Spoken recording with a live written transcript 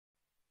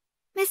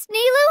Miss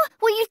Nilou,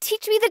 will you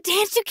teach me the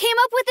dance you came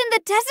up with in the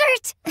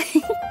desert?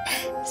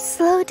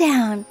 Slow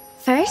down.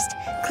 First,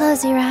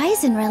 close your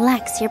eyes and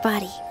relax your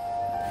body.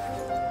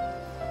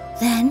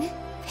 Then,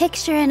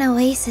 picture an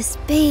oasis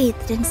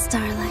bathed in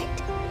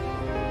starlight.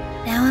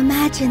 Now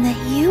imagine that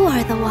you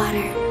are the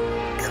water,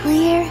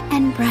 clear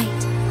and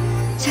bright,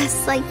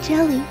 just like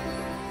jelly.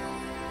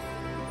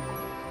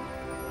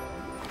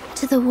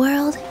 To the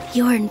world,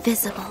 you're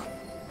invisible.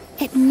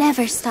 It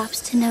never stops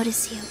to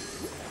notice you.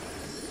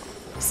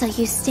 So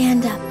you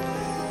stand up,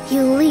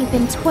 you leap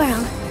and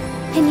twirl,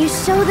 and you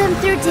show them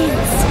through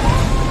dance.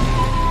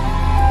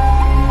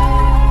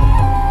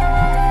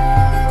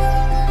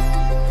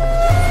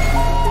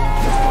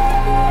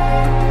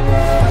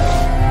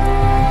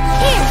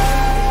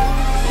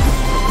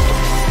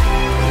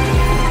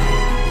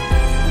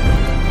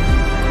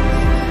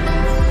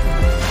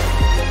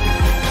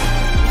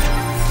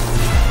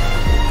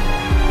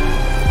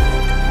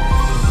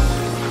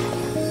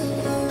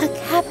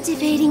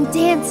 Captivating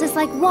dance is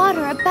like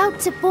water about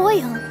to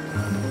boil.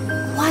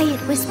 Quiet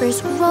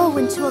whispers grow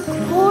into a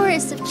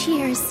chorus of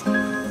cheers.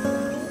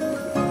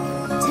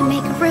 To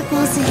make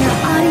ripples in your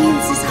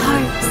audience's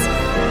hearts,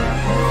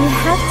 you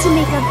have to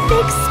make a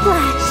big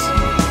splash.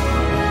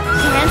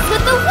 Dance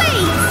with the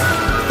waves!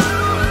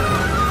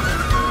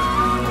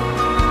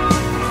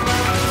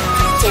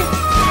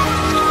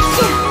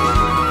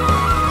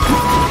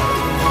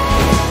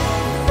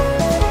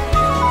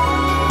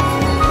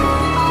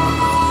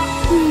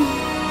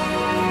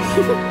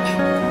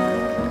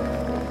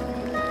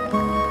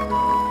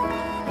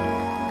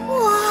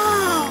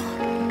 Wow!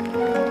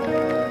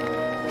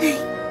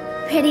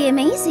 Pretty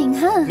amazing,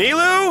 huh?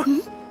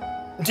 Nilou?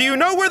 Do you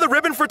know where the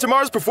ribbon for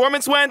tomorrow's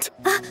performance went?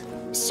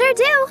 Sure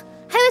do.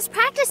 I was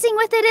practicing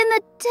with it in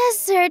the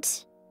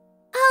desert.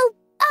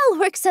 I'll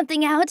work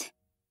something out.